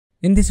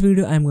In this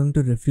video, I'm going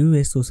to review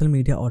a social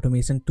media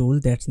automation tool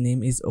that's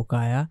name is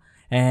Ocoya.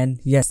 And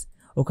yes,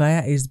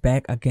 Ocoya is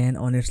back again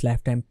on its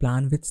lifetime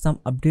plan with some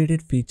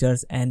updated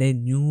features and a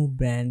new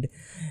brand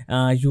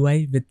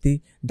UI with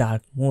the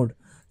dark mode.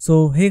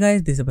 So hey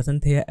guys, this is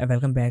Basant here and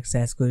welcome back to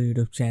Sasko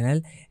YouTube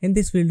channel. In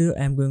this video,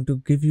 I'm going to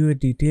give you a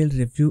detailed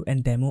review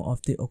and demo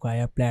of the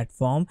Ocoya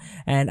platform,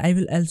 and I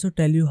will also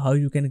tell you how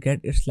you can get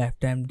its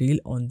lifetime deal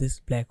on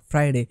this Black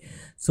Friday.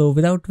 So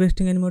without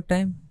wasting any more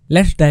time,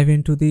 let's dive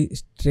into the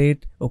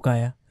straight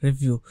Ocoya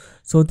review.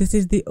 So this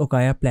is the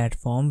Ocoya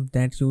platform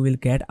that you will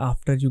get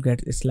after you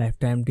get its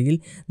lifetime deal.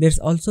 There's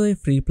also a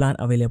free plan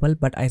available,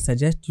 but I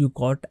suggest you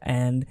got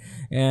and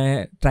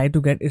try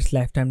to get its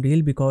lifetime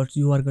deal because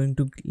you are going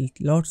to get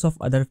lots of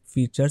other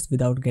features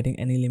without getting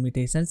any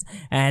limitations,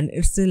 and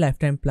its the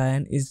lifetime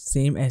plan is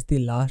same as the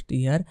last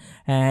year.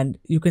 And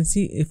you can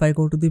see if I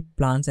go to the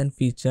plans and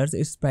features,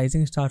 its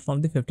pricing starts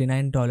from the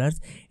 $59,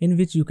 in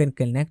which you can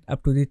connect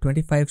up to the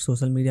 25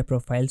 social media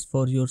profiles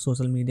for your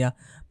social media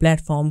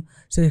platform.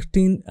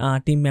 16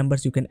 team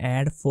members you can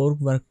add, 4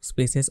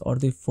 workspaces or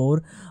the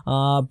 4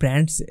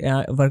 brands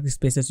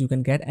workspaces you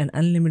can get, and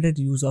unlimited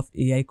use of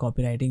AI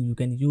copywriting you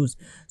can use.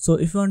 So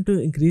if you want to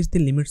increase the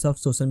limits of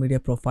social media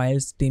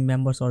profiles, team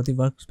members or the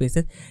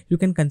workspaces, you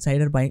can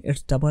consider buying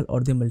its double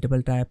or the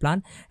multiple tier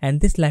plan, and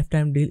this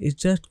lifetime deal is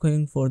just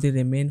going for the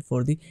remain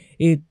for the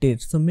 8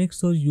 days. So make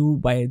sure you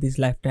buy this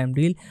lifetime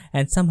deal,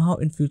 and somehow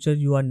in future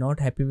you are not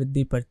happy with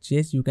the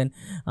purchase, you can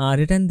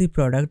return the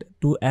product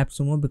to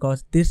Appsumo,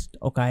 because this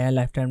Ocoya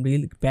lifetime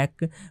deal back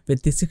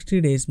with the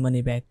 60 days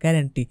money back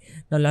guarantee.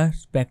 Now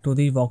let's back to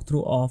the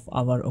walkthrough of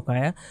our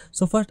Ocoya.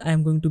 So first I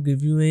am going to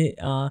give you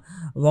a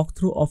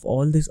walkthrough of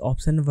all these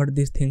options, what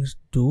these things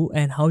do,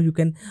 and how you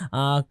can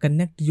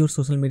connect your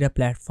social media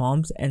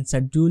platforms and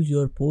schedule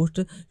your post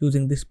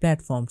using this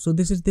platform. So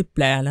this is the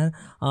planner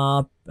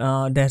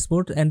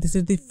dashboard, and this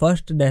is the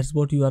first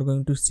dashboard you are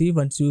going to see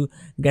once you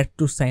get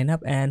to sign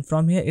up. And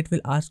from here it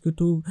will ask you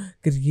to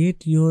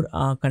create your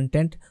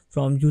content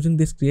from using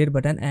this create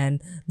button,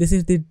 and this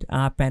is the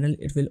panel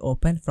it will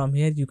open. From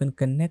here you can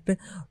connect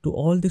to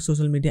all the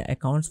social media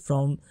accounts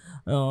from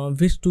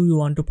which do you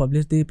want to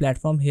publish the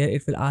platform. Here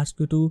it will ask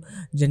you to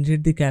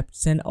generate the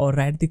caption or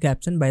write the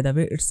caption. By the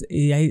way, it's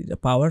AI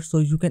powered, so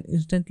you can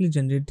instantly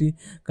generate the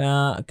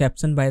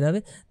caption, by the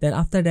way. Then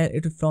after that,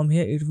 from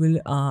here it will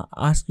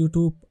ask you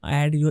to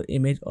add your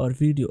image or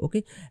video.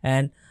 Okay,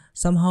 and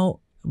somehow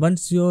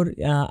once your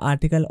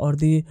article or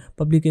the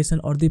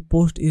publication or the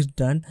post is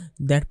done,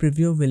 that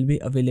preview will be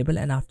available,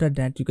 and after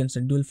that you can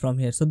schedule from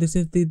here. So this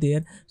is the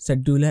their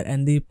scheduler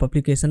and the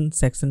publication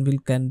section will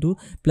can do.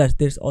 Plus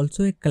there's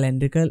also a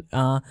calendrical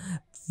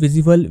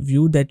visible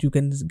view that you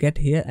can get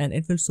here, and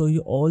it will show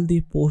you all the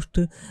post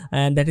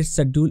and that is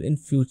scheduled in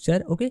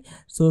future. Okay,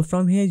 so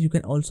from here you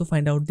can also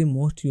find out the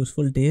most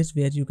useful days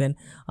where you can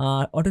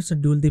auto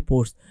schedule the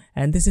post.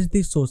 And this is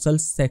the social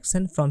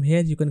section. From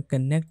here you can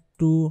connect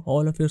to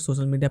all of your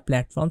social media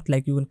platforms,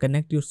 like you can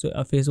connect your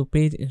Facebook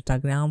page,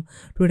 Instagram,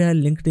 Twitter,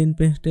 LinkedIn,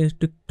 Pinterest,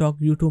 TikTok,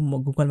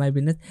 YouTube, Google My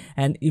Business,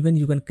 and even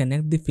you can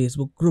connect the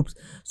Facebook groups.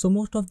 So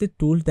most of the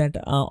tools that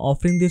are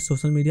offering this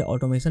social media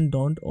automation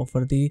don't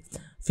offer the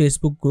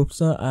Facebook groups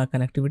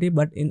connectivity,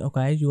 but in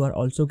Ocoya you are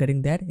also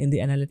getting that. In the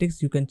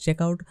analytics you can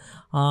check out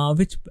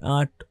which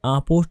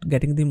post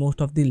getting the most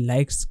of the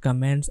likes,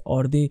 comments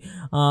or the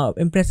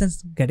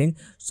impressions getting.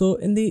 So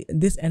in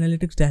this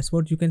analytics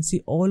dashboard you can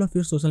see all of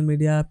your social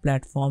media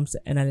platforms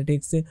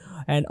analytics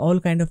and all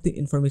kind of the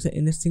information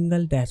in a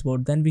single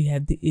dashboard. Then we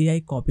have the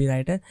AI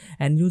copywriter,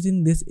 and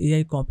using this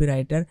AI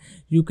copywriter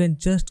you can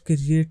just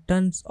create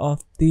tons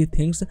of the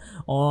things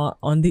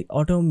on the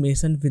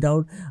automation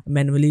without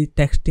manually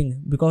texting,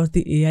 because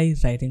the AI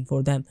is writing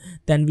for them.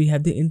 Then we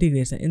have the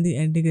integration. In the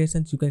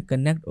integrations you can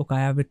connect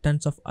Ocoya with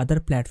tons of other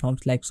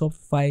platforms like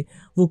Shopify,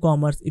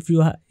 WooCommerce. If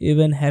you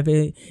even have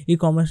a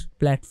e-commerce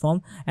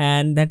platform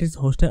and that is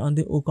hosted on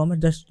the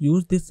WooCommerce, just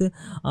use this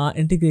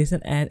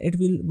integration and it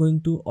will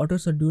going to auto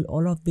schedule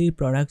all of the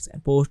products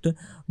and post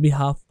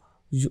behalf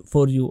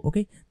for you.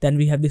 Okay, then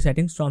we have the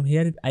settings. From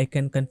here I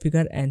can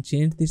configure and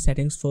change the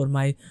settings for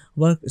my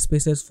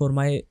workspaces, for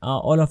my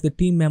all of the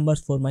team members,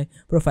 for my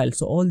profile.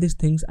 So all these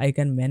things I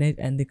can manage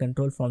and the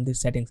control from the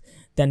settings.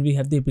 Then we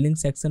have the billing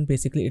section.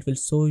 Basically it will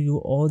show you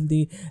all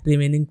the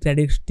remaining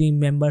credits, team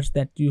members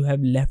that you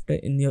have left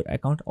in your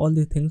account. All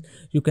the things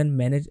you can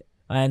manage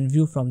and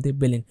view from the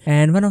billing.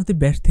 And one of the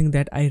best thing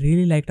that I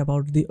really liked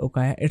about the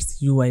Ocoya,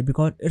 its UI,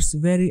 because it's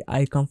very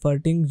eye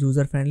comforting,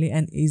 user friendly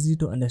and easy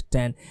to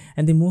understand.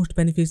 And the most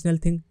beneficial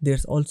thing,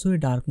 there's also a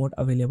dark mode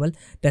available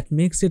that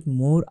makes it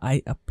more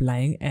eye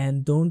applying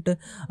and don't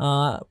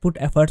put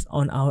efforts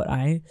on our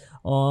eye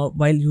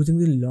while using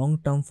the long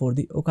term for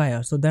the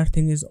Ocoya. So that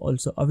thing is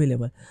also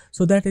available.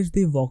 So that is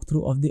the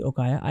walkthrough of the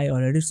Ocoya. I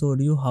already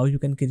showed you how you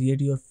can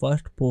create your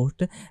first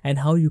post and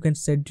how you can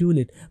schedule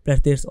it. Plus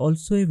there's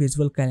also a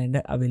visual calendar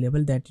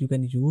available that you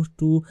can use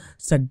to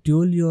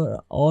schedule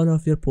your all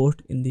of your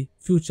posts in the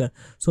future.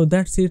 So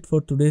that's it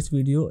for today's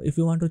video. If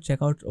you want to check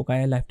out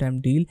Ocoya lifetime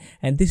deal,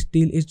 and this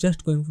deal is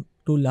just going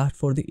to last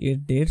for the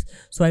 8 days.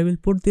 So I will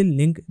put the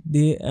link,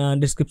 the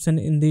description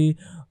in the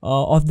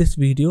of this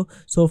video,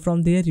 so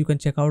from there you can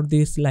check out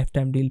this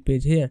lifetime deal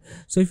page here.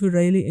 So if you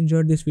really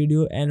enjoyed this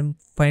video and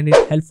find it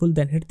helpful,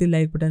 then hit the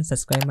like button,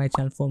 subscribe my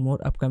channel for more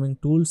upcoming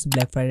tools,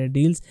 Black Friday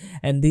deals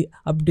and the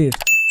updates.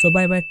 So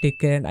bye bye, take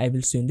care, and I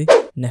will see you in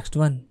the next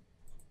one.